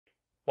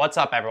What's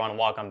up, everyone?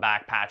 Welcome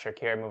back. Patrick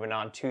here. Moving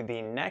on to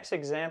the next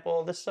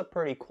example. This is a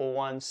pretty cool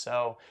one.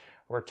 So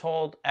we're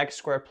told x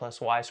squared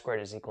plus y squared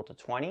is equal to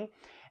 20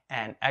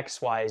 and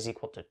xy is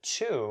equal to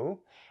 2.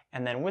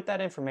 And then with that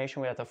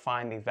information, we have to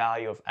find the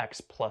value of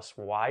x plus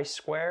y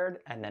squared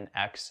and then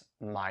x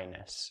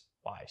minus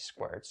y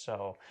squared.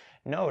 So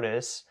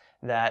notice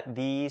that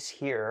these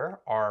here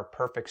are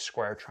perfect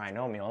square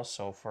trinomials.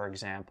 So for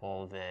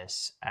example,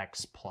 this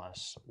x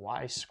plus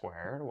y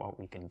squared, what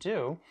we can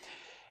do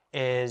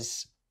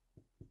is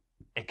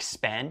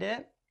expand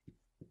it.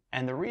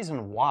 And the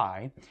reason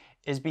why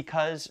is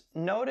because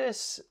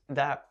notice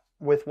that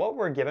with what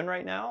we're given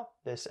right now,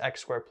 this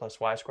x squared plus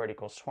y squared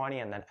equals 20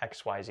 and then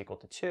xy is equal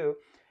to 2,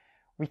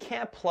 we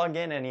can't plug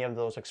in any of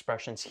those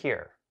expressions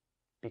here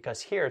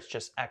because here it's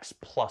just x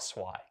plus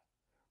y,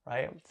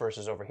 right?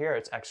 Versus over here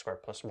it's x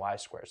squared plus y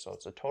squared. So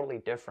it's a totally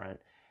different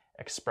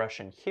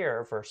expression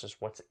here versus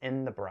what's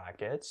in the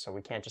brackets. So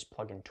we can't just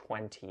plug in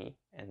 20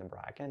 in the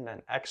bracket and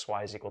then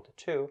xy is equal to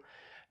 2.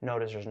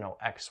 Notice there's no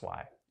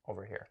xy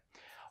over here.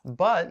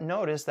 But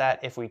notice that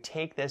if we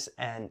take this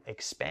and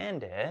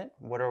expand it,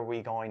 what are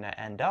we going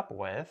to end up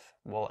with?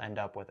 We'll end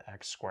up with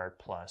x squared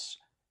plus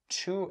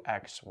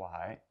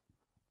 2xy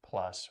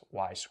plus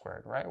y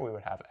squared, right? We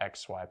would have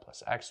xy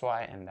plus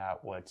xy, and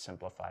that would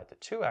simplify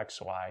to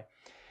 2xy.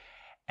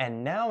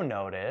 And now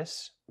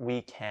notice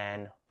we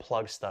can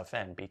plug stuff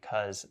in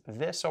because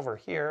this over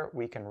here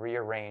we can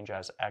rearrange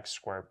as x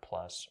squared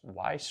plus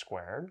y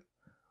squared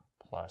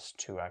plus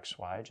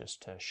 2xy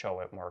just to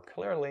show it more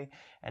clearly.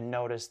 And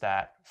notice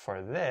that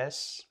for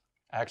this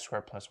x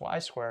squared plus y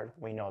squared,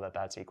 we know that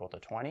that's equal to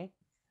 20.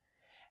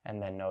 And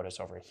then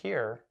notice over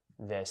here,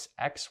 this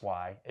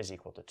xy is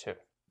equal to 2.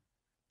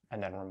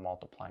 And then we're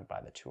multiplying by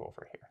the 2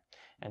 over here.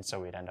 And so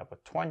we'd end up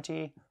with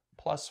 20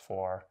 plus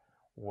 4,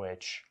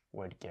 which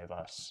would give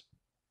us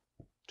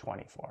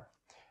 24.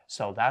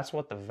 So that's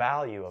what the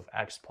value of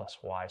x plus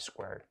y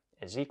squared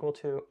is equal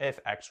to if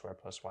x squared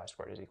plus y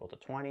squared is equal to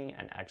 20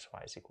 and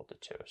xy is equal to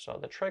 2. So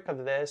the trick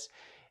of this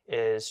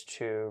is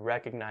to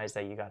recognize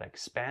that you got to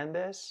expand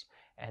this,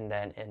 and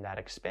then in that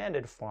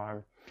expanded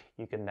form,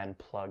 you can then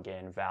plug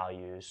in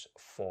values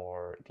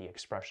for the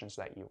expressions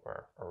that you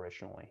were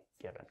originally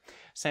given.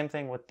 Same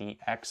thing with the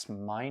x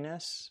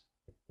minus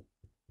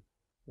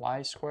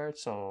y squared.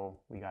 So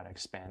we got to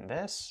expand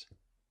this.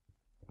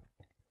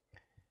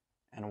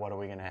 And what are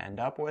we going to end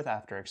up with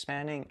after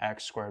expanding?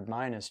 X squared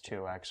minus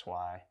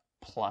 2xy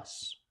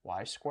plus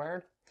y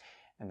squared.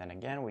 And then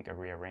again, we could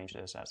rearrange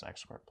this as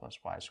x squared plus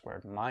y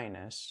squared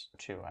minus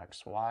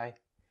 2xy.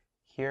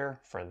 Here,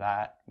 for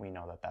that, we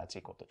know that that's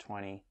equal to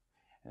 20.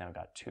 And then we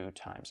got 2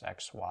 times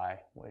xy,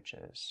 which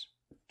is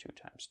 2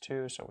 times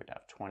 2. So we'd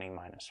have 20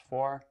 minus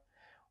 4,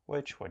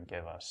 which would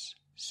give us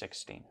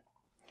 16.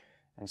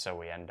 And so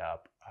we end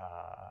up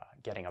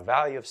getting a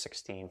value of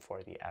 16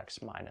 for the x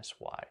minus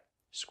y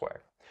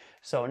squared.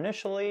 So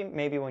initially,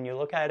 maybe when you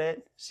look at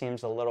it,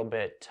 seems a little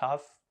bit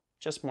tough,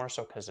 just more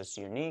so because it's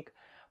unique.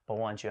 But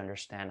once you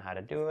understand how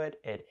to do it,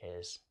 it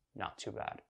is not too bad.